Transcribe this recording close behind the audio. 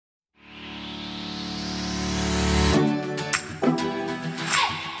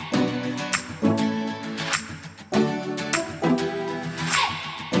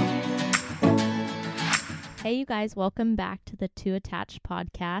Hey, you guys, welcome back to the Two Attached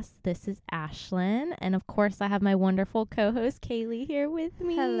podcast. This is Ashlynn, and of course, I have my wonderful co-host Kaley here with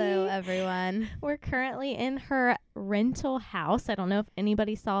me. Hello, everyone. We're currently in her rental house. I don't know if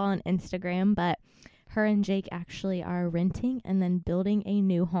anybody saw on Instagram, but her and Jake actually are renting and then building a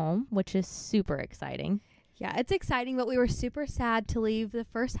new home, which is super exciting. Yeah, it's exciting, but we were super sad to leave the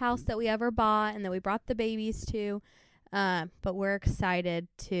first house that we ever bought and that we brought the babies to. But we're excited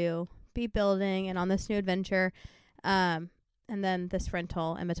to be building and on this new adventure. And then this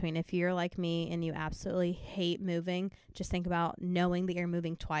rental in between. If you're like me and you absolutely hate moving, just think about knowing that you're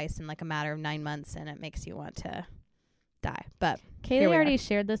moving twice in like a matter of 9 months and it makes you want to die. But Kaley already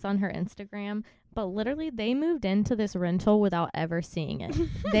shared this on her Instagram, but literally they moved into this rental without ever seeing it.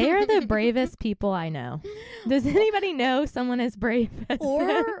 They are the bravest people I know. Does anybody know someone as brave as them?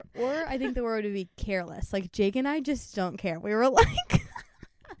 Or I think the word would be careless. Like Jake and I just don't care. We were like,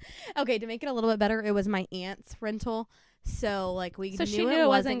 okay, to make it a little bit better, it was my aunt's rental. So like she knew it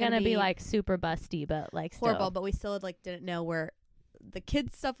wasn't going to be like super busty, but like horrible, still. but we still like didn't know where the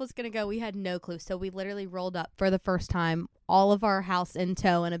kids stuff was going to go. We had no clue. So we literally rolled up for the first time, all of our house in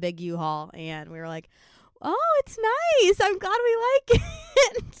tow in a big U-Haul. And we were like, oh, it's nice. I'm glad we like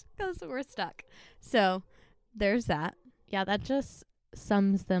it because we're stuck. So there's that. Yeah, that just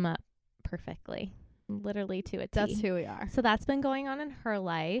sums them up perfectly. Literally to a T. That's who we are. So that's been going on in her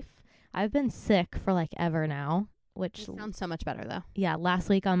life. I've been sick for like ever now, which sounds so much better though. Yeah, last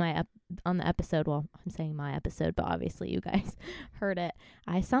week on my on the episode, well, I'm saying my episode, but obviously you guys heard it.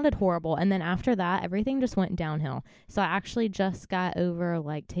 I sounded horrible, and then after that, everything just went downhill. So I actually just got over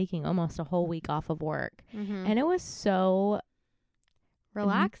like taking almost a whole week off of work, and it was so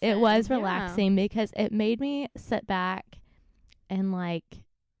relaxing. It was relaxing because it made me sit back and like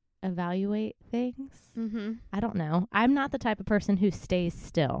evaluate things. I don't know. I'm not the type of person who stays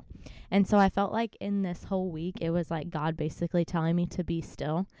still. And so I felt like in this whole week, it was like God basically telling me to be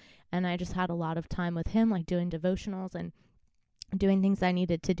still. And I just had a lot of time with him, like doing devotionals and doing things I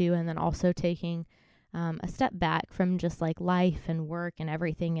needed to do. And then also taking a step back from just like life and work and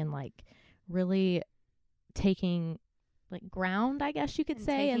everything and like really taking like ground, I guess you could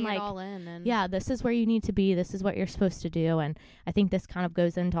say, and like all in and yeah, this is where you need to be, this is what you're supposed to do. And I think this kind of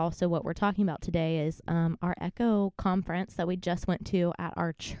goes into also what we're talking about today is our Echo conference that we just went to at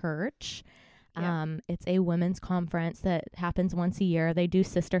our church. It's a women's conference that happens once a year. They do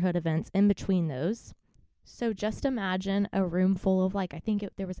sisterhood events in between those. So just imagine a room full of like, I think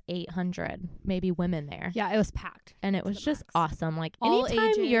there was 800 maybe women there. Yeah, it was packed. And it was just awesome. Like all anytime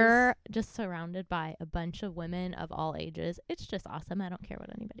ages. You're just surrounded by a bunch of women of all ages, it's just awesome. I don't care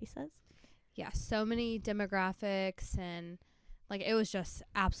what anybody says. Yeah, so many demographics and like it was just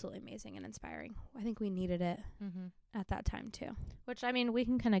absolutely amazing and inspiring. I think we needed it at that time too. Which, I mean, we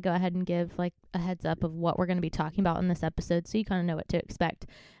can kind of go ahead and give like a heads up of what we're going to be talking about in this episode so you kind of know what to expect.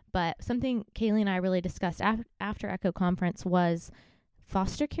 But something Kaley and I really discussed after Echo Conference was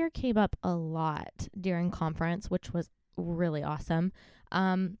foster care came up a lot during conference, which was really awesome.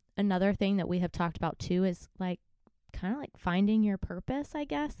 Another thing that we have talked about too is like kind of like finding your purpose, I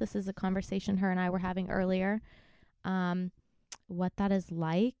guess. This is a conversation her and I were having earlier. What that is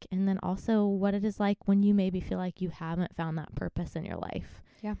like, and then also what it is like when you maybe feel like you haven't found that purpose in your life.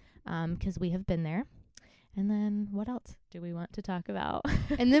 Yeah. Because we have been there. And then what else do we want to talk about?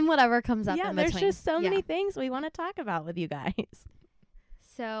 And then whatever comes up in there's between. just so many things we want to talk about with you guys.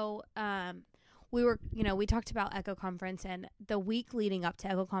 So we talked about Echo Conference, and the week leading up to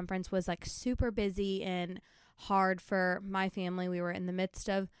Echo Conference was like super busy and hard for my family. We were in the midst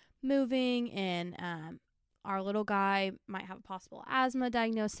of moving, and our little guy might have a possible asthma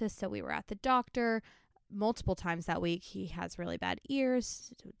diagnosis, so we were at the doctor multiple times that week. He has really bad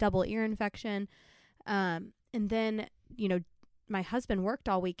ears, double ear infection. And then, my husband worked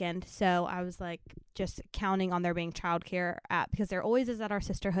all weekend, so I was like just counting on there being childcare because there always is at our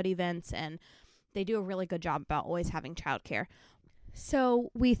sisterhood events, and they do a really good job about always having childcare.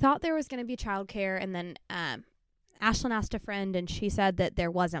 So we thought there was going to be childcare, and then Ashlynn asked a friend, and she said that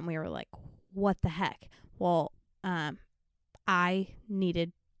there wasn't. We were like, what the heck? Well, I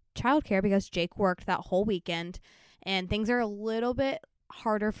needed childcare because Jake worked that whole weekend, and things are a little bit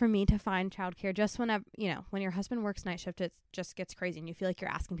harder for me to find childcare. Just whenever, when your husband works night shift, it just gets crazy and you feel like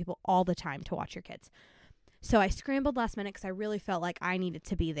you're asking people all the time to watch your kids. So I scrambled last minute because I really felt like I needed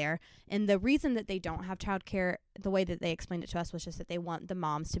to be there. And the reason that they don't have childcare, the way that they explained it to us, was just that they want the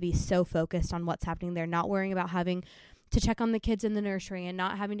moms to be so focused on what's happening. They're not worrying about having to check on the kids in the nursery and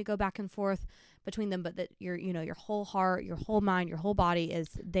not having to go back and forth between them, but that your whole heart, your whole mind, your whole body is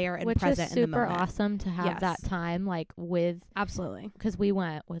there and present in the moment. Which is super awesome to have that time, like with absolutely, because we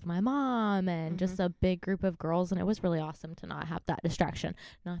went with my mom and just a big group of girls, and it was really awesome to not have that distraction.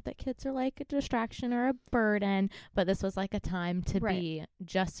 Not that kids are like a distraction or a burden, but this was like a time to be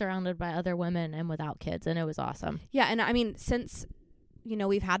just surrounded by other women and without kids, and it was awesome. Yeah, and I mean, since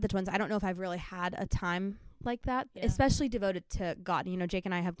we've had the twins, I don't know if I've really had a time like that, especially devoted to God. Jake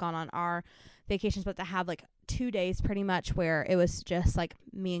and I have gone on our vacations, but to have like 2 days pretty much where it was just like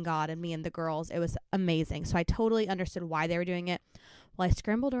me and God and me and the girls, it was amazing. So I totally understood why they were doing it. Well, I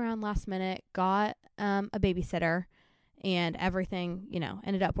scrambled around last minute, got a babysitter, and everything,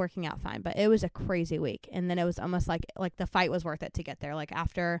 ended up working out fine. But it was a crazy week. And then it was almost like the fight was worth it to get there. Like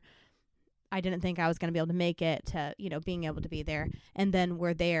after I didn't think I was going to be able to make it to, being able to be there. And then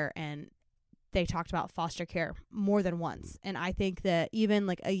we're there and they talked about foster care more than once. And I think that even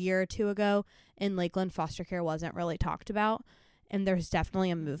like a year or two ago in Lakeland, foster care wasn't really talked about. And there's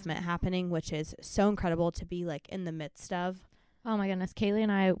definitely a movement happening, which is so incredible to be like in the midst of. Oh my goodness. Kaylee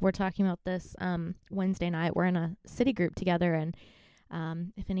and I were talking about this Wednesday night. We're in a city group together, and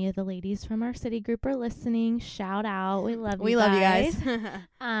if any of the ladies from our city group are listening, shout out. We love you guys.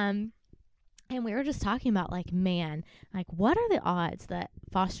 And we were just talking about like, man, like what are the odds that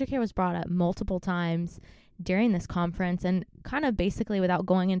foster care was brought up multiple times during this conference, and kind of basically without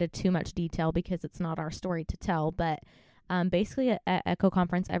going into too much detail because it's not our story to tell, but basically at Echo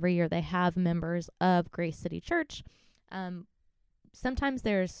Conference every year they have members of Grace City Church. Sometimes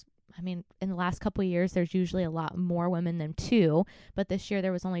in the last couple of years, there's usually a lot more women than 2, but this year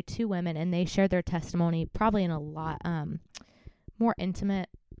there was only 2 women, and they shared their testimony probably in a lot more intimate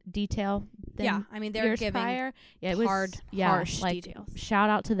detail than they're giving prior. it was harsh details. Shout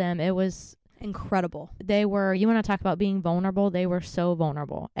out to them. It was incredible. They were, you want to talk about being vulnerable, they were so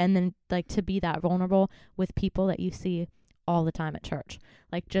vulnerable. And then like to be that vulnerable with people that you see all the time at church,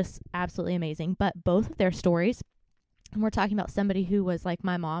 like just absolutely amazing. But both of their stories, and we're talking about somebody who was like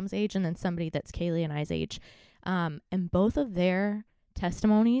my mom's age and then somebody that's Kaylee and I's age, and both of their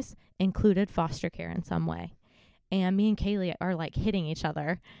testimonies included foster care in some way. And me and Kaylee are like hitting each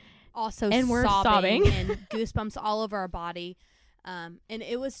other. Also, and we're sobbing and goosebumps all over our body. And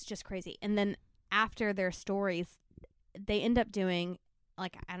it was just crazy. And then after their stories, they end up doing,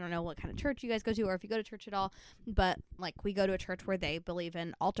 like, I don't know what kind of church you guys go to or if you go to church at all, but like we go to a church where they believe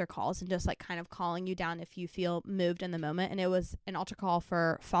in altar calls and just like kind of calling you down if you feel moved in the moment. And it was an altar call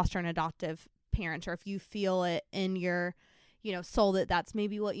for foster and adoptive parents, or if you feel it in your soul that that's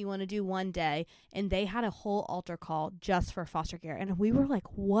maybe what you want to do one day. And they had a whole altar call just for foster care. And we were like,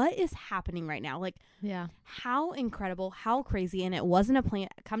 what is happening right now? Like, yeah, how incredible, how crazy. And it wasn't a plan.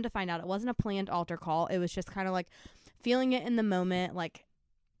 Come to find out, it wasn't a planned altar call. It was just kind of like feeling it in the moment. Like,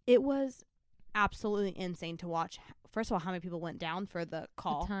 it was absolutely insane to watch. First of all, how many people went down for the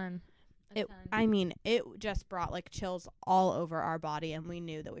call? A ton. I mean, it just brought like chills all over our body, and we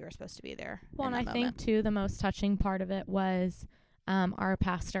knew that we were supposed to be there. Well, and I think too, the most touching part of it was our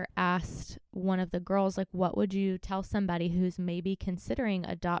pastor asked one of the girls, like, what would you tell somebody who's maybe considering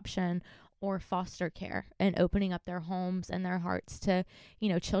adoption or foster care and opening up their homes and their hearts to,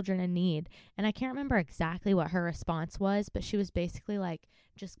 children in need? And I can't remember exactly what her response was, but she was basically like,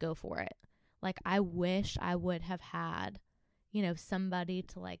 just go for it. Like, I wish I would have had somebody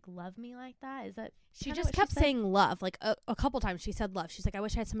to like love me like that. Is that she just kept saying love, like a couple times she said love. She's like, I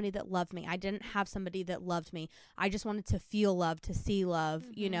wish I had somebody that loved me. I didn't have somebody that loved me. I just wanted to feel love, to see love,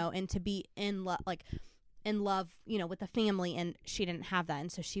 and to be in love, like in love, with the family. And she didn't have that.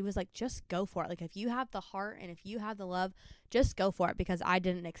 And so she was like, just go for it. Like, if you have the heart and if you have the love, just go for it, because I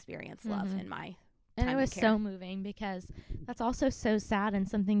didn't experience love in my and it was so moving, because that's also so sad. And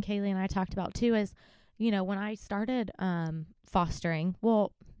something Kaylee and I talked about too is, when I started fostering,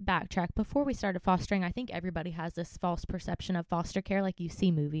 well, backtrack, before we started fostering, I think everybody has this false perception of foster care. Like, you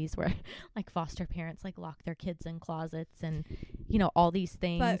see movies where like foster parents like lock their kids in closets and, all these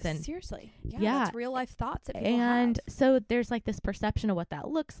things. But and seriously, that's real life thoughts that people and have. So there's like this perception of what that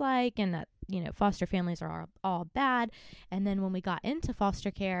looks like, and that, foster families are all bad. And then when we got into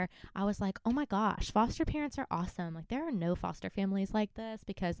foster care, I was like, oh my gosh, foster parents are awesome. Like, there are no foster families like this,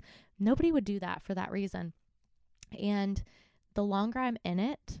 because nobody would do that for that reason. And the longer I'm in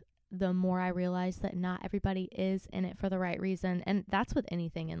it, the more I realize that not everybody is in it for the right reason. And that's with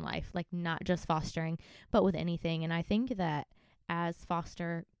anything in life, like not just fostering, but with anything. And I think that as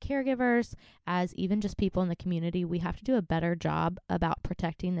foster caregivers, as even just people in the community, we have to do a better job about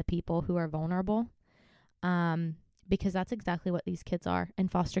protecting the people who are vulnerable. because that's exactly what these kids are in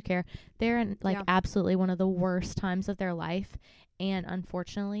foster care. They're in like Yeah. absolutely one of the worst times of their life. And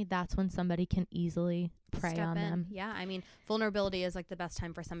unfortunately, that's when somebody can easily prey Step on in. them. Yeah, I mean, vulnerability is like the best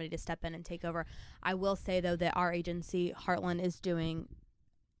time for somebody to step in and take over. I will say though that our agency, Heartland, is doing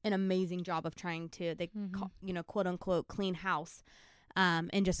an amazing job of trying to, quote unquote, clean house,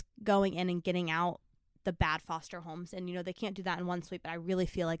 and just going in and getting out the bad foster homes. And they can't do that in one sweep, but I really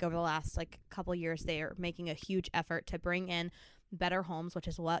feel like over the last like couple years they are making a huge effort to bring in better homes, which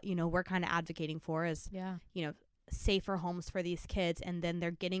is what we're kind of advocating for, is safer homes for these kids. And then they're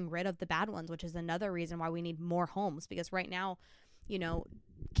getting rid of the bad ones, which is another reason why we need more homes, because right now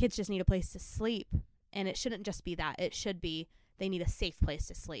kids just need a place to sleep, and it shouldn't just be that. It should be they need a safe place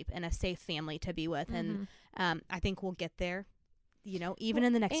to sleep and a safe family to be with. And I think we'll get there, even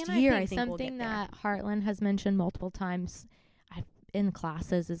in the next year. I think we'll get there. Something that Heartland has mentioned multiple times in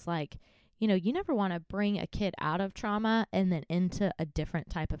classes is like, you never want to bring a kid out of trauma and then into a different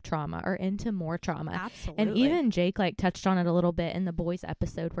type of trauma or into more trauma. Absolutely. And even Jake like touched on it a little bit in the boys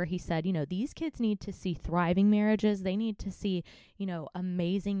episode where he said, these kids need to see thriving marriages. They need to see,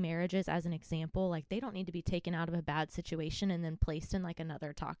 amazing marriages as an example. Like they don't need to be taken out of a bad situation and then placed in like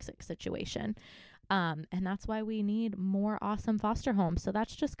another toxic situation. And that's why we need more awesome foster homes. So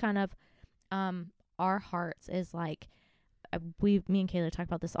that's just kind of our hearts is like, me and Kayla talk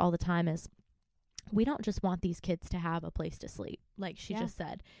about this all the time, is we don't just want these kids to have a place to sleep. Like she just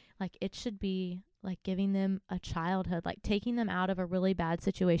said, like it should be like giving them a childhood, like taking them out of a really bad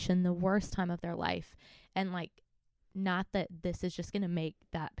situation, the worst time of their life. And like, not that this is just going to make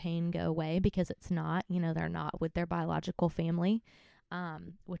that pain go away, because it's not, they're not with their biological family,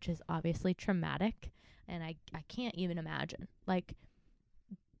 which is obviously traumatic. And I can't even imagine, like,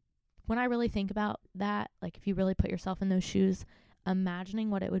 when I really think about that, like if you really put yourself in those shoes, imagining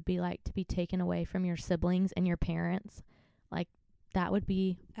what it would be like to be taken away from your siblings and your parents, like that would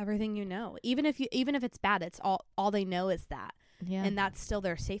be everything. Even if it's bad, it's all they know is that. Yeah. And that's still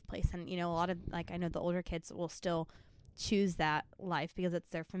their safe place. And a lot of, like, I know the older kids will still choose that life because it's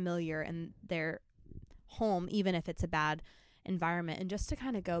their familiar and their home, even if it's a bad environment. And just to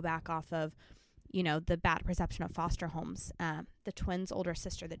kind of go back off of the bad perception of foster homes. The twins' older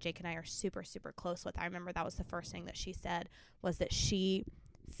sister that Jake and I are super, super close with, I remember that was the first thing that she said, was that she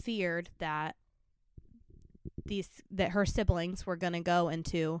feared that her siblings were going to go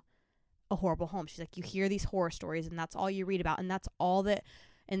into a horrible home. She's like, you hear these horror stories and that's all you read about. And that's all that,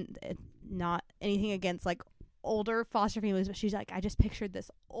 and not anything against like older foster families, but she's like, I just pictured this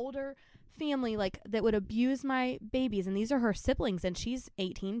older family like that would abuse my babies, and these are her siblings, and she's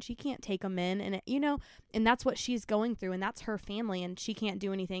 18, she can't take them in, and and that's what she's going through, and that's her family, and she can't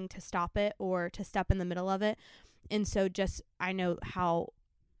do anything to stop it or to step in the middle of it. And so just, I know how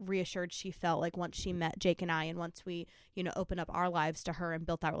reassured she felt like once she met Jake and I, and once we opened up our lives to her and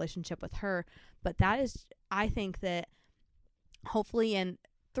built that relationship with her. But that is, I think that hopefully in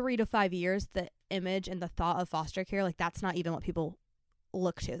 3 to 5 years, the image and the thought of foster care, like that's not even what people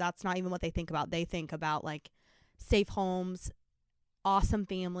look to. That's not even what they think about. They think about like safe homes, awesome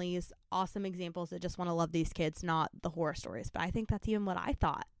families, awesome examples that just want to love these kids, not the horror stories. But I think that's even what I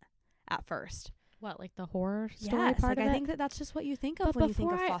thought at first. What, like the horror story yes, part like of I it? think that's just what you think of when you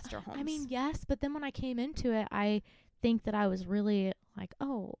think of foster homes. I mean, yes, but then when I came into it, I think that I was really like,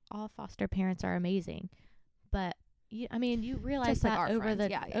 oh, all foster parents are amazing. But you realize just that like over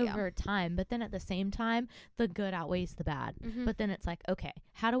friends. over time, but then at the same time, the good outweighs the bad. Mm-hmm. But then it's like, okay,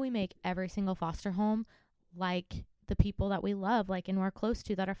 how do we make every single foster home like the people that we love, like and we're close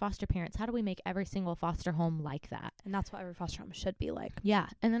to that are foster parents? How do we make every single foster home like that? And that's what every foster home should be like. Yeah.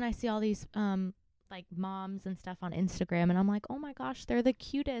 And then I see all these like moms and stuff on Instagram, and I'm like, oh my gosh, they're the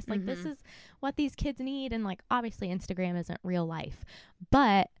cutest. Like this is what these kids need. And like obviously Instagram isn't real life,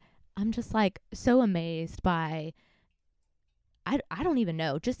 but I'm just like so amazed by I don't even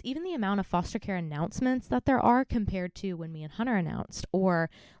know, just even the amount of foster care announcements that there are compared to when me and Hunter announced. Or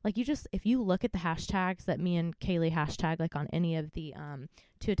like if you look at the hashtags that me and Kaylee hashtag like on any of the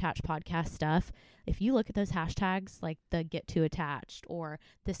To Attach podcast stuff, if you look at those hashtags like the Get To Attached or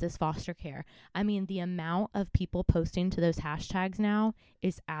This Is Foster Care, I mean the amount of people posting to those hashtags now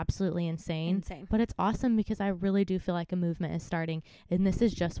is absolutely insane. But it's awesome because I really do feel like a movement is starting, and this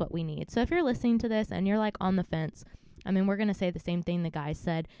is just what we need. So if you're listening to this and you're like on the fence, I mean, we're going to say the same thing the guys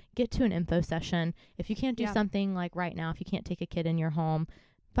said. Get to an info session. If you can't do something like right now, if you can't take a kid in your home,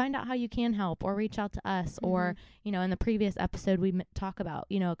 find out how you can help, or reach out to us. Or, in the previous episode, we talk about,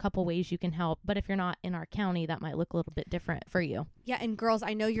 a couple ways you can help. But if you're not in our county, that might look a little bit different for you. Yeah. And girls,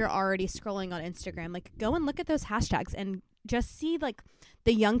 I know you're already scrolling on Instagram. Like, go and look at those hashtags and just see like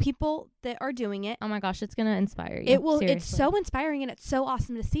the young people that are doing it. Oh my gosh, it's gonna inspire you. It will. Seriously. It's so inspiring, and it's so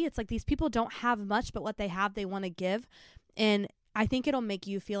awesome to see. It's like these people don't have much, but what they have, they want to give, and I think it'll make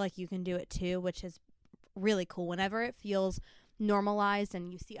you feel like you can do it too, which is really cool. Whenever it feels normalized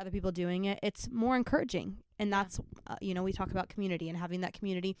and you see other people doing it, it's more encouraging. And that's we talk about community and having that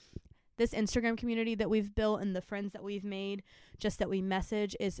community. This Instagram community that we've built and the friends that we've made, just that we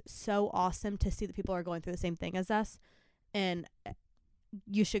message, is so awesome to see that people are going through the same thing as us. And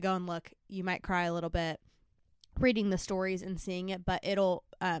you should go and look. You might cry a little bit reading the stories and seeing it, but it'll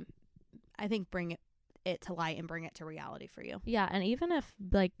I think bring it to light and bring it to reality for you. Yeah, and even if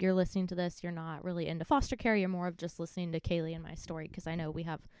like you're listening to this, you're not really into foster care, you're more of just listening to Kaley and my story, because I know we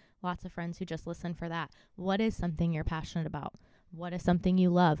have lots of friends who just listen for that. What is something you're passionate about? What is something you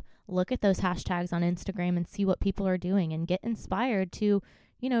love? Look at those hashtags on Instagram and see what people are doing and get inspired to,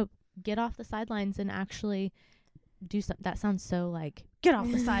 get off the sidelines and actually do something. That sounds so like, get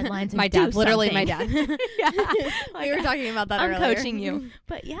off the sidelines and my dad, literally something. My dad. Yeah. We were talking about that I'm earlier. coaching you.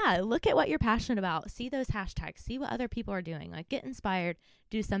 But yeah, look at what you're passionate about. See those hashtags. See what other people are doing. Like, get inspired,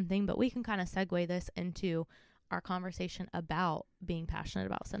 do something. But we can kind of segue this into our conversation about being passionate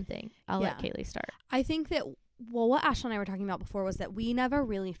about something. I'll let Kaley start. I think that, what Ashlynn and I were talking about before was that we never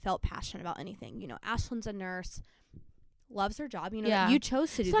really felt passionate about anything. Ashlynn's a nurse, loves her job. You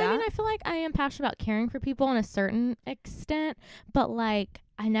chose to do that. I mean, I feel like I am passionate about caring for people in a certain extent, but like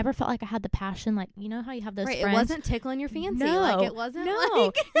I never felt like I had the passion. Like, you know how you have those friends? It wasn't tickling your fancy. No, like it wasn't. No,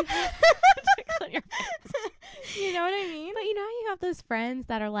 like tickling your fancy. You know what I mean? But you have those friends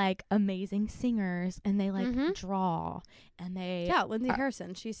that are like amazing singers, and they like draw, and they Lindsay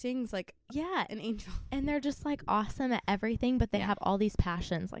Harrison. She sings like an angel, and they're just like awesome at everything. But they have all these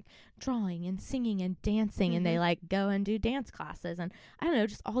passions, like drawing and singing and dancing, and they like go and do dance classes, and I don't know,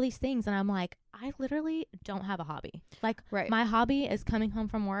 just all these things. And I'm like, I literally don't have a hobby. Like, my hobby is coming home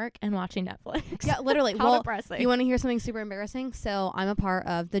from work and watching Netflix. Yeah, literally. How depressing. You want to hear something super embarrassing? So I'm a part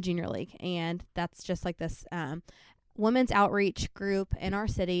of the junior league, and that's just like this women's outreach group in our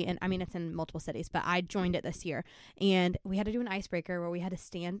city. And I mean, it's in multiple cities, but I joined it this year, and we had to do an icebreaker where we had to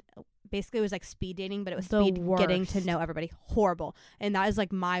stand. Basically, it was like speed dating, but it was getting to know everybody. Horrible. And that is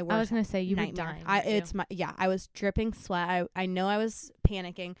like my worst. I was going to say, you were dying. I was dripping sweat. I know I was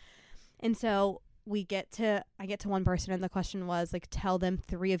panicking. And so I get to one person, and the question was like, tell them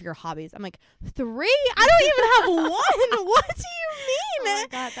 3 of your hobbies. I'm like, 3? I don't even have one. What do you mean? Oh my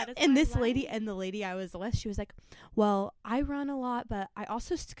God, that is and this lady, and the lady I was with, she was like, well, I run a lot, but I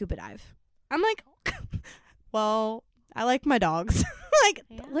also scuba dive. I'm like, well, I like my dogs.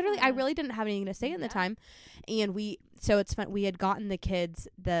 Literally, I really didn't have anything to say in the time. And so it's fun. We had gotten the kids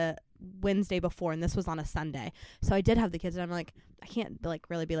the Wednesday before, and this was on a Sunday. So I did have the kids, and I'm like, I can't like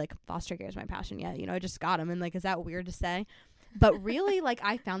really be like, foster care is my passion yet. I just got them, and like, is that weird to say? But really, like,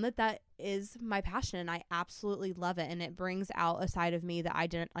 I found that is my passion, and I absolutely love it. And it brings out a side of me that I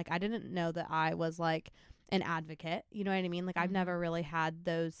didn't know that I was like an advocate. You know what I mean? Like, I've never really had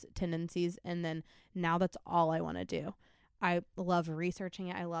those tendencies. And then now that's all I want to do. I love researching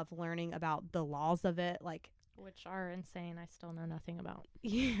it. I love learning about the laws of it. Which are insane. I still know nothing about.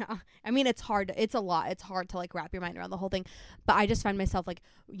 Yeah. I mean, it's hard. It's a lot. It's hard to like wrap your mind around the whole thing. But I just find myself like,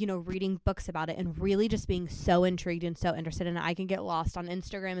 reading books about it and really just being so intrigued and so interested in it. I can get lost on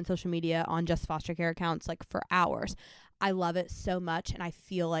Instagram and social media on just foster care accounts like for hours. I love it so much. And I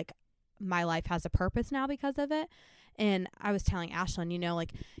feel like my life has a purpose now because of it. And I was telling Ashlynn,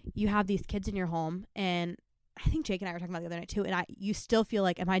 like you have these kids in your home, and I think Jake and I were talking about the other night too, and you still feel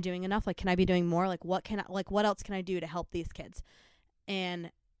like, am I doing enough? Like, can I be doing more? Like, what else can I do to help these kids? And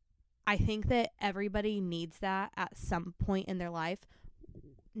I think that everybody needs that at some point in their life,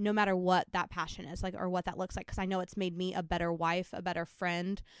 no matter what that passion is, like, or what that looks like. Because I know it's made me a better wife, a better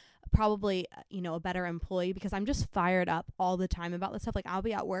friend, probably, a better employee, because I'm just fired up all the time about this stuff. Like, I'll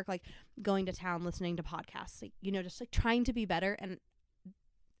be at work, like going to town, listening to podcasts, like, just like trying to be better. And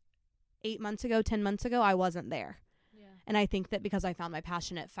 8 months ago, 10 months ago, I wasn't there. Yeah. And I think that because I found my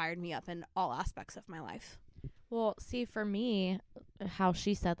passion, it fired me up in all aspects of my life. Well, see, for me, how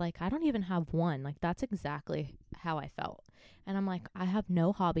she said, like, I don't even have one. Like, that's exactly how I felt. And I'm like, I have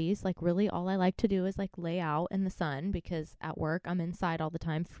no hobbies. Like, really, all I like to do is, like, lay out in the sun, because at work, I'm inside all the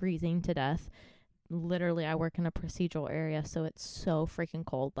time, freezing to death. Literally, I work in a procedural area, so it's so freaking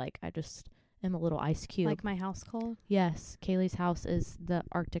cold. Like, I just am a little ice cube. Like my house cold? Yes. Kaley's house is the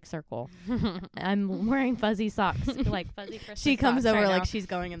Arctic Circle. I'm wearing fuzzy socks, like fuzzy Christmas She comes socks over right like now. she's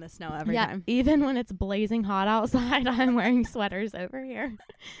going in the snow every time. Even when it's blazing hot outside, I'm wearing sweaters over here.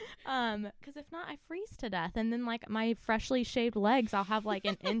 Because if not, I freeze to death. And then like my freshly shaved legs, I'll have like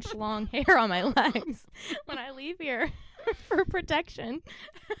an inch long hair on my legs when I leave here. for protection.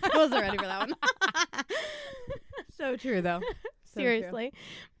 I wasn't ready for that one. So true, though. So Seriously. true.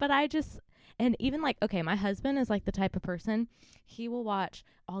 But and even like, okay, my husband is like the type of person, he will watch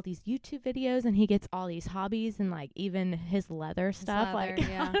all these YouTube videos and he gets all these hobbies and like even his leather stuff. leather, Like,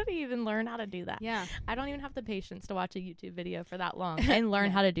 yeah. how did he even learn how to do that? Yeah. I don't even have the patience to watch a YouTube video for that long and learn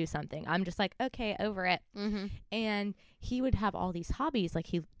how to do something. I'm just like, okay, over it. Mm-hmm. And he would have all these hobbies. Like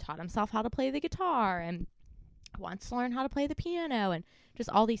he taught himself how to play the guitar and wants to learn how to play the piano and just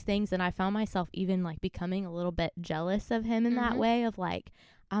all these things. And I found myself even like becoming a little bit jealous of him in that way of like,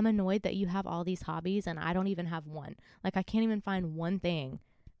 I'm annoyed that you have all these hobbies and I don't even have one. Like I can't even find one thing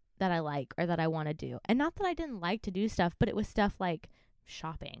that I like or that I want to do. And not that I didn't like to do stuff, but it was stuff like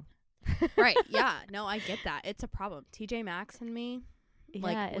shopping. Right. Yeah. No, I get that. It's a problem. TJ Maxx and me,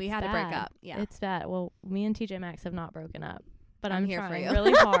 like we had to break up. Yeah. It's bad. Well, me and TJ Maxx have not broken up, but I'm here for trying you.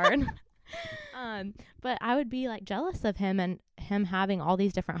 really hard. But I would be like jealous of him and him having all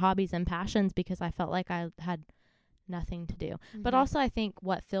these different hobbies and passions because I felt like I had nothing to do. But also I think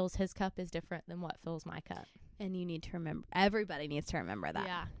what fills his cup is different than what fills my cup. And you need to remember, everybody needs to remember that.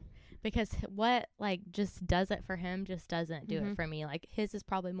 Yeah. Because what like just does it for him just doesn't do it for me. Like his is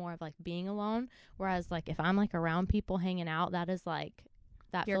probably more of like being alone. Whereas like if I'm like around people hanging out, that is like,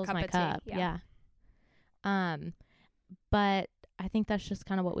 that Your fills cup my of tea, cup. yeah. But I think that's just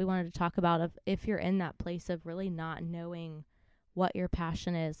kind of what we wanted to talk about of if you're in that place of really not knowing what your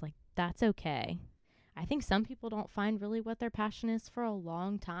passion is, like that's okay. I think some people don't find really what their passion is for a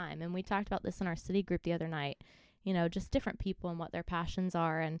long time. And we talked about this in our city group the other night, you know, just different people and what their passions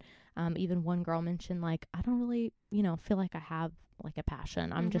are. And even one girl mentioned like, I don't really, you know, feel like I have like a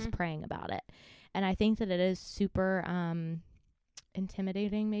passion. I'm just praying about it. And I think that it is super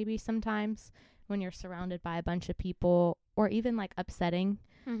intimidating maybe sometimes when you're surrounded by a bunch of people, or even like upsetting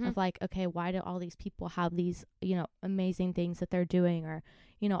of like, okay, why do all these people have these, you know, amazing things that they're doing, or,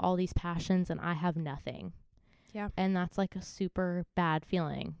 you know, all these passions and I have nothing. Yeah. And that's like a super bad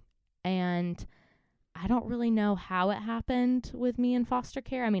feeling. And I don't really know how it happened with me in foster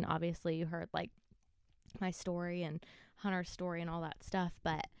care. I mean, obviously you heard like my story and Hunter's story and all that stuff,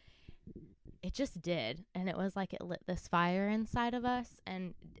 but it just did. And it was like it lit this fire inside of us,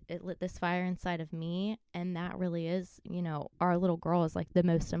 and it lit this fire inside of me. And that really is, you know, our little girl is like the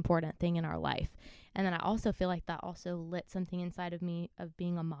most important thing in our life. And then I also feel like that also lit something inside of me of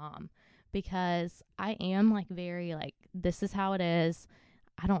being a mom, because I am like very like, this is how it is.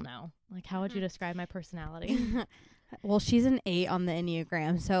 I don't know. Like, how would you describe my personality? Well, she's an 8 on the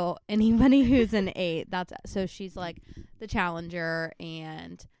Enneagram. So anybody who's an 8, so she's like the challenger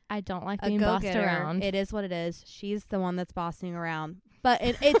and I don't like a being bossed go-getter. around. It is what it is. She's the one that's bossing around. But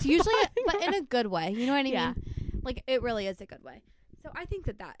it's usually, but in a good way. You know what I mean? Like, it really is a good way. So I think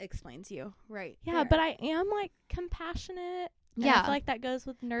that explains you. Right. Yeah, there. but I am like compassionate. And Yeah. I feel like that goes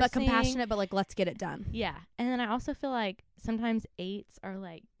with nursing. But compassionate, but like, let's get it done. Yeah. And then I also feel like sometimes 8s are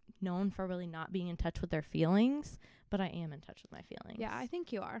like known for really not being in touch with their feelings, but I am in touch with my feelings. Yeah, I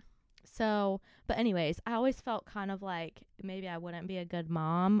think you are. So, but anyways, I always felt kind of like maybe I wouldn't be a good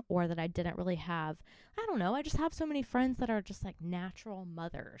mom, or that I didn't really have, I don't know, I just have so many friends that are just like natural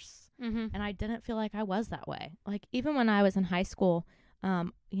mothers. And I didn't feel like I was that way. Like even when I was in high school,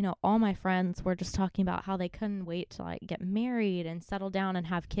 you know, all my friends were just talking about how they couldn't wait to like get married and settle down and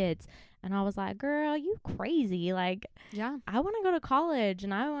have kids. And I was like, girl, you crazy. Like, yeah, I want to go to college,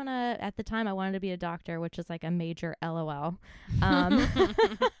 and I want to, at the time I wanted to be a doctor, which is like a major LOL.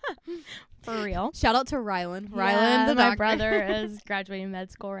 For real. Shout out to Rylan. Yeah, Rylan, the my doctor. brother is graduating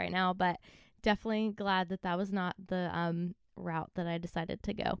med school right now, but definitely glad that was not the route that I decided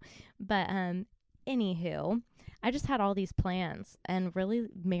to go. But anywho, I just had all these plans, and really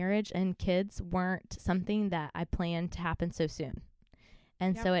marriage and kids weren't something that I planned to happen so soon.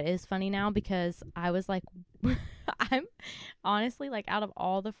 And so it is funny now, because I was like, I'm honestly like, out of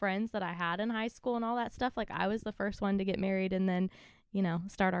all the friends that I had in high school and all that stuff, like I was the first one to get married and then, you know,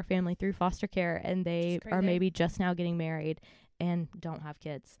 start our family through foster care. And they are maybe just now getting married and don't have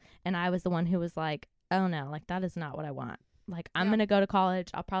kids. And I was the one who was like, oh no, like that is not what I want. Like I'm going to go to college.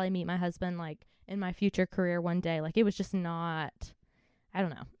 I'll probably meet my husband like in my future career one day. Like it was just not, I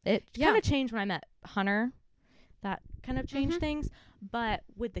don't know. It kind of changed when I met Hunter. That kind of changed things. But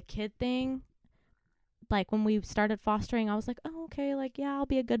with the kid thing, like when we started fostering, I was like, oh, okay, like, yeah, I'll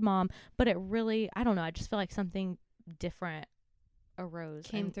be a good mom. But it really, I don't know, I just feel like something different arose.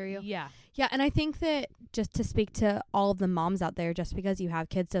 Came through you. Yeah. Yeah, and I think that just to speak to all of the moms out there, just because you have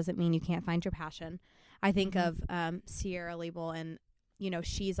kids doesn't mean you can't find your passion. I think of Sierra Label, and, you know,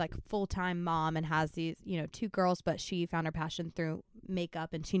 she's like full-time mom and has these, you know, 2 girls, but she found her passion through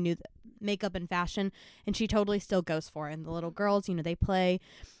makeup, and she knew that makeup and fashion, and she totally still goes for it. And the little girls, you know, they play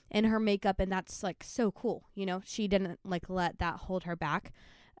in her makeup, and that's like so cool. You know, she didn't like let that hold her back.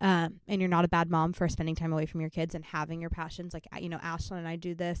 And you're not a bad mom for spending time away from your kids and having your passions. Like, you know, Ashlynn and I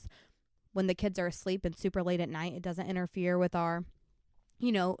do this when the kids are asleep and super late at night. It doesn't interfere with our,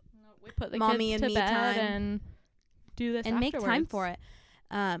 you know, we put the mommy kids and to me bed time and do this and make time afterwards. for it.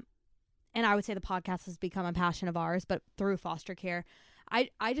 And I would say the podcast has become a passion of ours, but through foster care.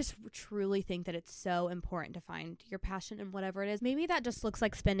 I just truly think that it's so important to find your passion in whatever it is. Maybe that just looks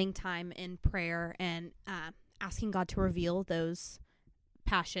like spending time in prayer and asking God to reveal those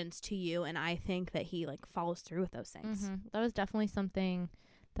passions to you. And I think that he like follows through with those things. Mm-hmm. That was definitely something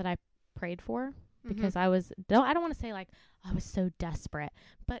that I prayed for because I don't want to say like I was so desperate,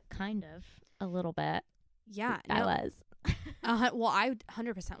 but kind of a little bit. Yeah, I was. Well, I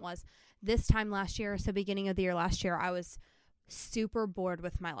 100% was. This time last year, so beginning of the year last year, I was super bored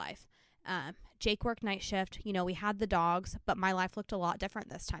with my life. Jake worked night shift. You know, we had the dogs, but my life looked a lot different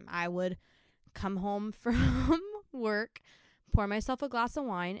this time. I would come home from work, pour myself a glass of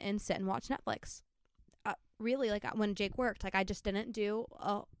wine, and sit and watch Netflix. Really, like when Jake worked, like I just didn't do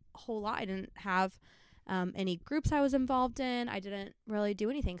a whole lot. I didn't have any groups I was involved in. I didn't really do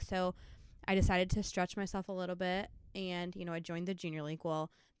anything. So I decided to stretch myself a little bit, and, you know, I joined the junior league.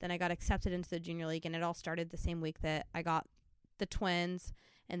 Well, then I got accepted into the junior league, and it all started the same week that I got the twins.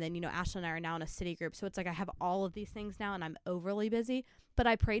 And then, you know, Ashlynn and I are now in a city group. So it's like I have all of these things now, and I'm overly busy. But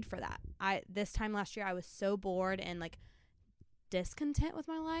I prayed for that. This time last year, I was so bored and like discontent with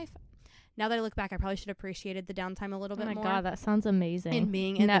my life. Now that I look back, I probably should have appreciated the downtime a little bit more. Oh my God, that sounds amazing. And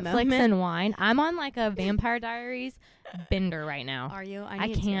being in Netflix the moment. and wine. I'm on like a Vampire Diaries bender right now. Are you?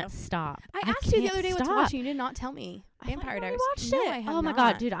 I can't stop. I asked you the other day what to stop. watch, and you did not tell me. Vampire Diaries. Watched No, it. I have oh my not.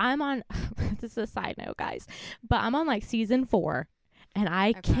 God, dude, I'm on. This is a side note, guys, but I'm on like season 4, and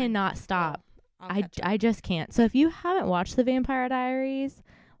I cannot stop. Well, I just can't. So if you haven't watched the Vampire Diaries,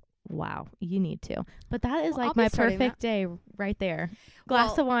 wow, you need to. But that is like my perfect day right there.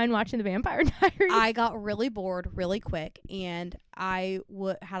 Glass of wine watching the Vampire Diaries. I got really bored really quick, and I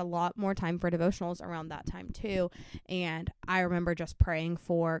had a lot more time for devotionals around that time too. And I remember just praying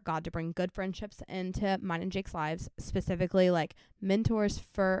for God to bring good friendships into mine and Jake's lives, specifically like mentors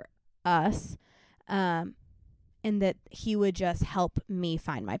for us, and that he would just help me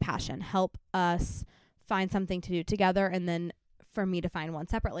find my passion, help us find something to do together, and then for me to find one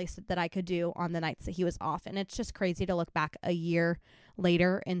separately so that I could do on the nights that he was off. And it's just crazy to look back a year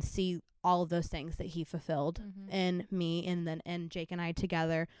later and see all of those things that he fulfilled in me, and Jake and I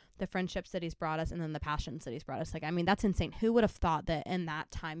together, the friendships that he's brought us, and then the passions that he's brought us. Like, I mean, that's insane. Who would have thought that in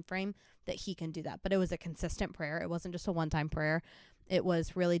that time frame that he can do that? But it was a consistent prayer. It wasn't just a one-time prayer. It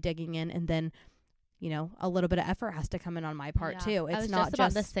was really digging in, and then, you know, a little bit of effort has to come in on my part too. It's not just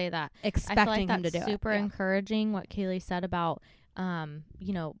about to say that. Expecting I feel like him to do that's it. super encouraging what Kaley said about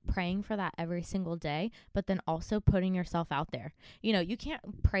you know, praying for that every single day, but then also putting yourself out there. You know, you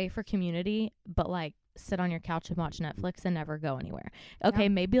can't pray for community, but like sit on your couch and watch Netflix and never go anywhere. Okay,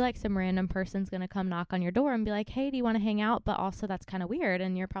 maybe like some random person's going to come knock on your door and be like, hey, do you want to hang out? But also that's kind of weird,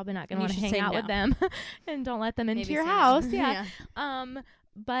 and you're probably not going to want to hang out with them and don't let them into your house. Yeah.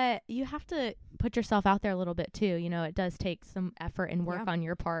 But you have to put yourself out there a little bit too. You know, it does take some effort and work on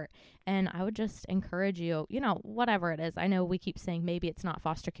your part. And I would just encourage you, you know, whatever it is. I know we keep saying maybe it's not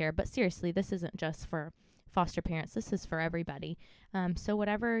foster care, but seriously, this isn't just for foster parents. This is for everybody. So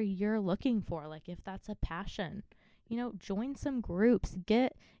whatever you're looking for, like if that's a passion, you know, join some groups,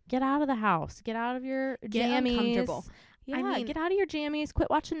 get out of the house, get out of your jammies. Get uncomfortable. Yeah, I mean, get out of your jammies,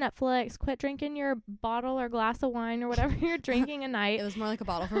 quit watching Netflix, quit drinking your bottle or glass of wine or whatever you're drinking a night. It was more like a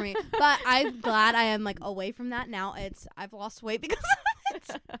bottle for me. But I'm glad I am like away from that now. I've lost weight because of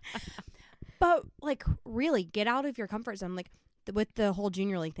it. But like really get out of your comfort zone. Like with the whole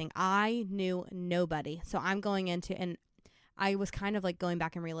junior league thing, I knew nobody. So I'm going into, and I was kind of like going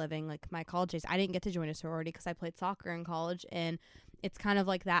back and reliving like my college days. I didn't get to join a sorority because I played soccer in college, and it's kind of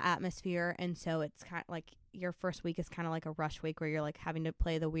like that atmosphere. And so it's kind of like your first week is kind of like a rush week where you're like having to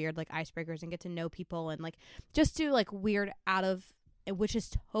play the weird like icebreakers and get to know people and like just do like weird which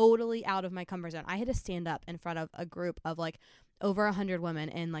is totally out of my comfort zone. I had to stand up in front of a group of like over 100 women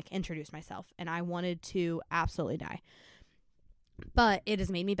and like introduce myself, and I wanted to absolutely die. But it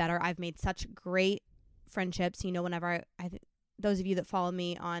has made me better. I've made such great friendships. You know, whenever those of you that follow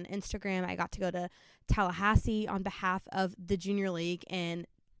me on Instagram, I got to go to Tallahassee on behalf of the junior league, and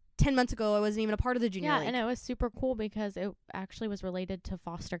 10 months ago I wasn't even a part of the junior league. Yeah, and it was super cool because it actually was related to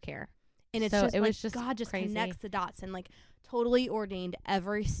foster care. And it's so just it like was just God just crazy. connects the dots and like totally ordained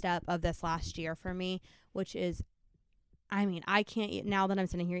every step of this last year for me, which is I mean, I can't, now that I'm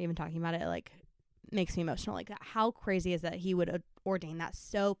sitting here even talking about it, it like makes me emotional. Like, how crazy is that he would ordain that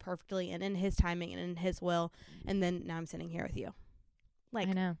so perfectly and in his timing and in his will, and then now I'm sitting here with you. Like,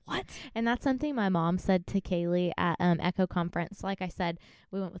 I know. what? And that's something my mom said to Kaley at Echo Conference. Like I said,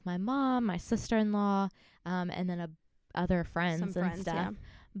 we went with my mom, my sister-in-law, and then other friends and stuff. Yeah.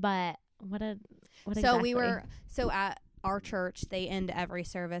 But what so exactly? So at our church, they end every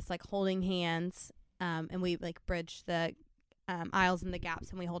service like holding hands, and we like bridge the aisles and the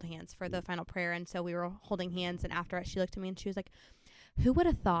gaps, and we hold hands for the final prayer. And so we were holding hands, and after it, she looked at me and she was like, "Who would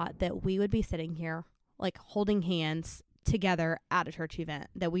have thought that we would be sitting here like holding hands together at a church event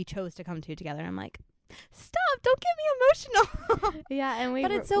that we chose to come to together?" And I'm like, stop, don't get me emotional. Yeah, and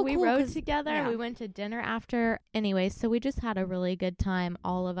but it's so we cool rode together. yeah. We went to dinner after. Anyways, so we just had a really good time,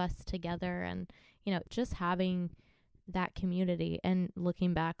 all of us together, and just having that community. And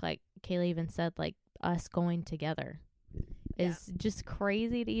looking back, like Kaylee even said, like us going together is just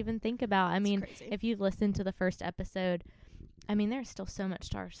crazy to even think about. I mean, if you listen to the first episode, I mean, there's still so much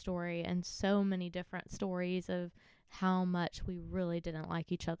to our story and so many different stories of how much we really didn't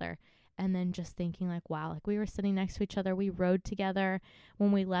like each other. And then just thinking like, wow, like we were sitting next to each other. We rode together.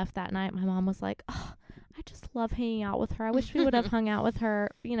 When we left that night, my mom was like, "Oh, I just love hanging out with her. I wish we would have hung out with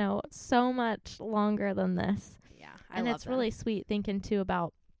her, so much longer than this." Yeah. And it's really sweet thinking too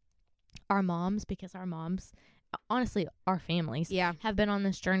about our moms, because our moms, honestly, our families have been on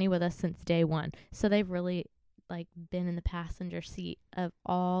this journey with us since day one. So they've really like been in the passenger seat of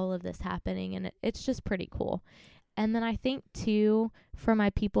all of this happening. And it's just pretty cool. And then I think too, for my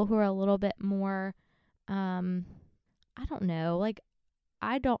people who are a little bit more, I don't know, like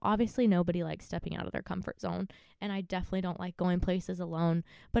obviously nobody likes stepping out of their comfort zone, and I definitely don't like going places alone.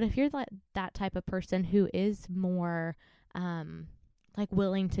 But if you're that type of person who is more, like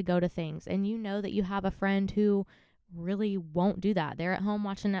willing to go to things, and that you have a friend who really won't do that. They're at home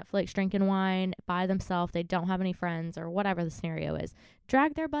watching Netflix, drinking wine by themselves. They don't have any friends or whatever the scenario is.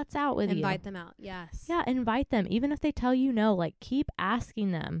 Drag their butts out with you. Invite them out. Yes. Yeah, invite them. Even if they tell you no, like keep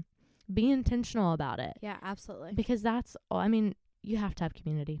asking them. Be intentional about it. Yeah, absolutely. Because you have to have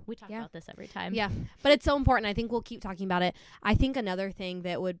community. We talk about this every time. Yeah, but it's so important. I think we'll keep talking about it. I think another thing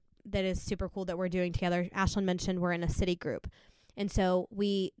that is super cool that we're doing together, Ashlynn mentioned we're in a city group. And so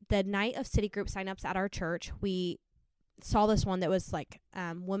the night of city group signups at our church, we saw this one that was like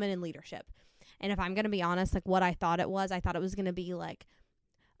women in leadership. And if I'm going to be honest, like what I thought it was going to be like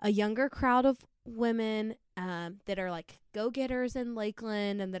a younger crowd of women that are like go-getters in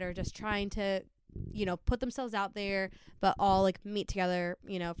Lakeland and that are just trying to, put themselves out there, but all like meet together,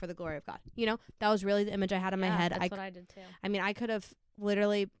 for the glory of God. That was really the image I had in my head. That's what I did too. I mean, I could have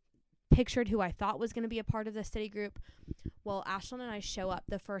literally pictured who I thought was going to be a part of the city group. Well, Ashlynn and I show up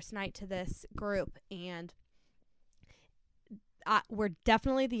the first night to this group, and we're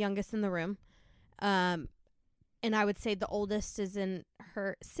definitely the youngest in the room. And I would say the oldest is in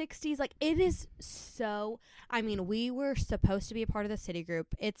her 60s. Like, it is so, we were supposed to be a part of the city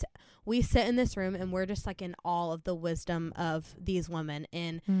group. We sit in this room and we're just like in awe of the wisdom of these women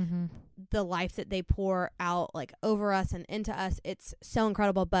and the life that they pour out like over us and into us. It's so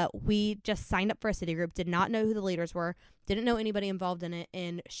incredible. But we just signed up for a city group, did not know who the leaders were, didn't know anybody involved in it,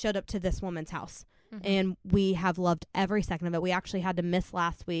 and showed up to this woman's house. And we have loved every second of it. We actually had to miss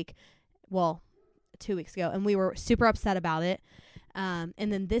last week. Well, 2 weeks ago, and we were super upset about it. And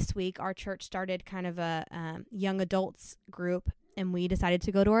then this week our church started kind of a young adults group, and we decided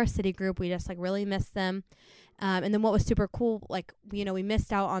to go to our city group. We just like really missed them. And then what was super cool, like, we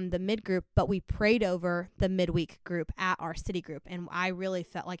missed out on the mid group, but we prayed over the midweek group at our city group. And I really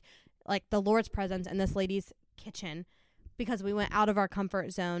felt like the Lord's presence in this lady's kitchen, because we went out of our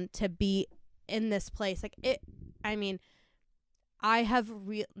comfort zone to be in this place. Like it, I have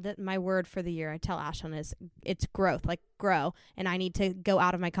my word for the year, I tell Ashlynn, is it's growth, like grow. And I need to go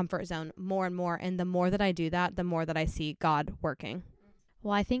out of my comfort zone more and more. And the more that I do that, the more that I see God working.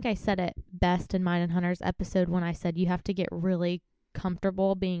 Well, I think I said it best in mine and Hunter's episode when I said you have to get really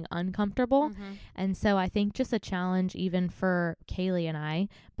comfortable being uncomfortable. And so I think just a challenge even for Kaley and I,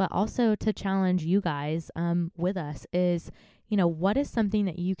 but also to challenge you guys with us is, what is something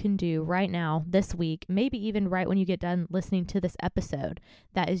that you can do right now this week, maybe even right when you get done listening to this episode,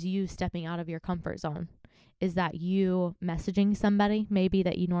 that is you stepping out of your comfort zone? Is that you messaging somebody maybe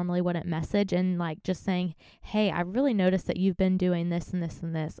that you normally wouldn't message, and like just saying, hey, I really noticed that you've been doing this and this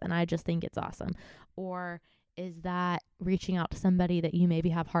and this, and I just think it's awesome? Or is that reaching out to somebody that you maybe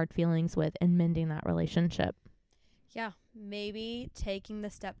have hard feelings with and mending that relationship? Yeah, maybe taking the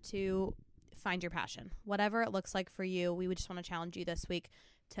step to find your passion. Whatever it looks like for you, we would just want to challenge you this week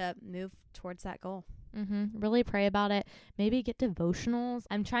to move towards that goal. Really pray about it. Maybe get devotionals.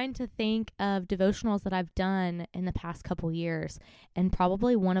 I'm trying to think of devotionals that I've done in the past couple years. And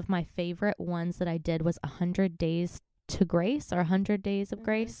probably one of my favorite ones that I did was 100 Days to Grace or 100 Days of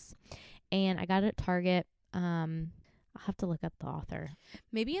Grace. And I got it at Target. I'll have to look up the author.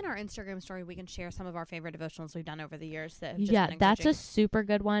 Maybe in our Instagram story, we can share some of our favorite devotionals we've done over the years. That have just been that's a super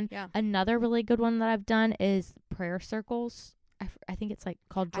good one. Yeah. Another really good one that I've done is prayer circles. I think it's like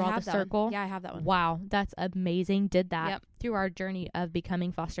called Draw the Circle. Yeah, I have that one. Wow, that's amazing. Did that through our journey of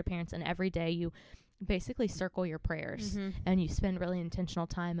becoming foster parents. And every day you basically circle your prayers and you spend really intentional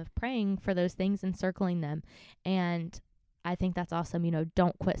time of praying for those things and circling them. And I think that's awesome.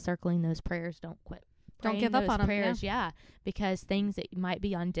 Don't quit circling those prayers. Don't quit. Don't give up on prayers, them. Because things that might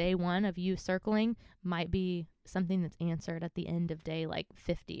be on day 1 of you circling might be something that's answered at the end of day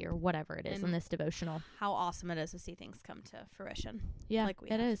 50 or whatever it is in this devotional. How awesome it is to see things come to fruition. Yeah,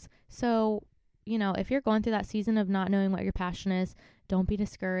 it is. So, if you're going through that season of not knowing what your passion is, don't be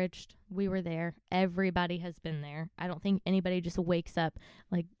discouraged. We were there. Everybody has been there. I don't think anybody just wakes up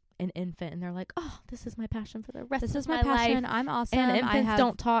like an infant and they're like, oh, this is my passion for the rest of my passion. life. I'm awesome. And infants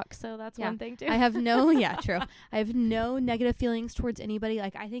don't talk, so that's one thing too. I have true. I have no negative feelings towards anybody.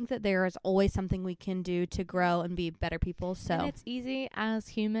 I think that there is always something we can do to grow and be better people. So and it's easy as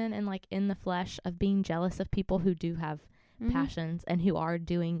human and in the flesh of being jealous of people who do have passions and who are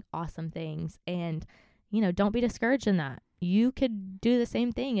doing awesome things. And, don't be discouraged in that. You could do the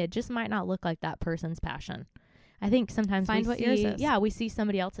same thing. It just might not look like that person's passion. I think sometimes yours is. Yeah, we see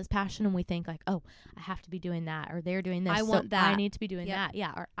somebody else's passion and we think oh, I have to be doing that, or they're doing this. I want that. I need to be doing that.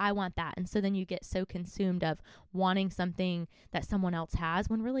 Yeah, or I want that. And so then you get so consumed of wanting something that someone else has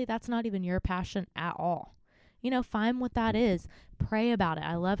when really that's not even your passion at all. Find what that is. Pray about it.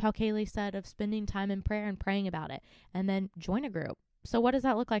 I love how Kaley said of spending time in prayer and praying about it. And then join a group. So what does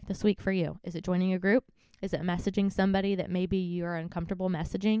that look like this week for you? Is it joining a group? Is it messaging somebody that maybe you're uncomfortable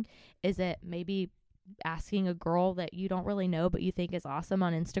messaging? Is it maybe asking a girl that you don't really know but you think is awesome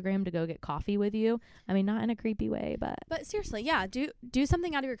on Instagram to go get coffee with you? I mean, not in a creepy way, but seriously, do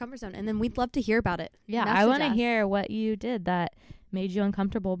something out of your comfort zone, and then we'd love to hear about it. I want to hear what you did that made you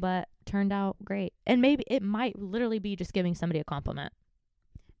uncomfortable but turned out great. And maybe it might literally be just giving somebody a compliment,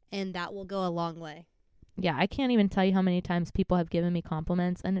 and that will go a long way. Yeah, I can't even tell you how many times people have given me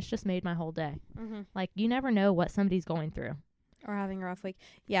compliments and it's just made my whole day. You never know what somebody's going through or having a rough week.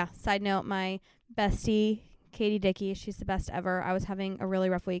 Yeah. Side note, my bestie, Katie Dickey, she's the best ever. I was having a really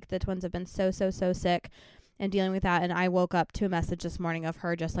rough week. The twins have been so sick and dealing with that. And I woke up to a message this morning of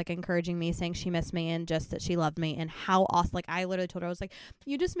her just encouraging me, saying she missed me and just that she loved me and how awesome. I literally told her, I was like,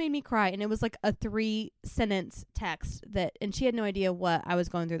 you just made me cry. And it was a 3-sentence text and she had no idea what I was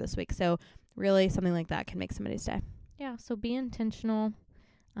going through this week. So really something like that can make somebody's day. Yeah. So be intentional.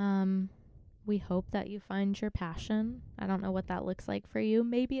 We hope that you find your passion. I don't know what that looks like for you.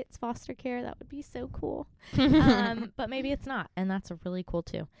 Maybe it's foster care. That would be so cool. But maybe it's not. And that's really cool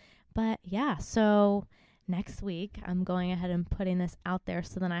too. But yeah, so next week I'm going ahead and putting this out there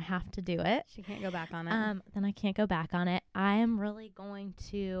so then I have to do it. She can't go back on it. Then I can't go back on it. I am really going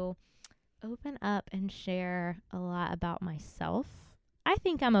to open up and share a lot about myself. I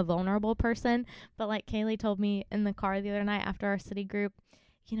think I'm a vulnerable person, but like Kaley told me in the car the other night after our city group,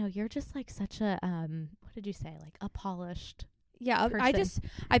 you're just such a, what did you say? A polished person.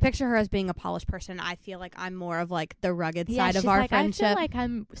 I picture her as being a polished person. I feel like I'm more of the rugged side of our friendship. I feel like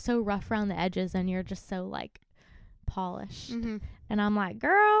I'm so rough around the edges and you're just so polished. And I'm like,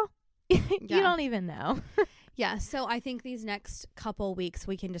 girl, you don't even know. Yeah, so I think these next couple weeks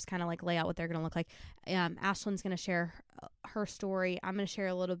we can just kind of lay out what they're going to look like. Ashlynn's going to share her story. I'm going to share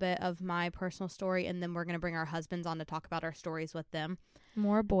a little bit of my personal story, and then we're going to bring our husbands on to talk about our stories with them.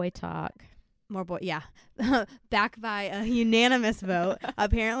 More boy talk. Yeah. Back by a unanimous vote.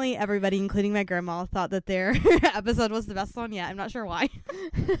 Apparently everybody, including my grandma, thought that their episode was the best one yet. I'm not sure why.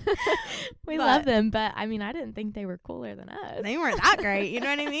 We love them, but I mean, I didn't think they were cooler than us. They weren't that great, you know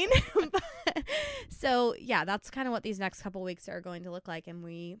what I mean? So yeah, that's kind of what these next couple weeks are going to look like, and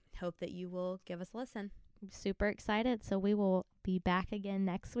we hope that you will give us a listen. I'm super excited. So we will be back again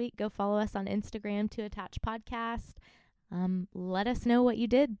next week. Go follow us on Instagram, To Attach Podcast. Let us know what you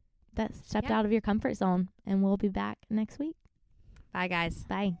did that stepped out of your comfort zone, and we'll be back next week. Bye, guys.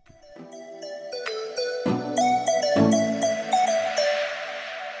 Bye.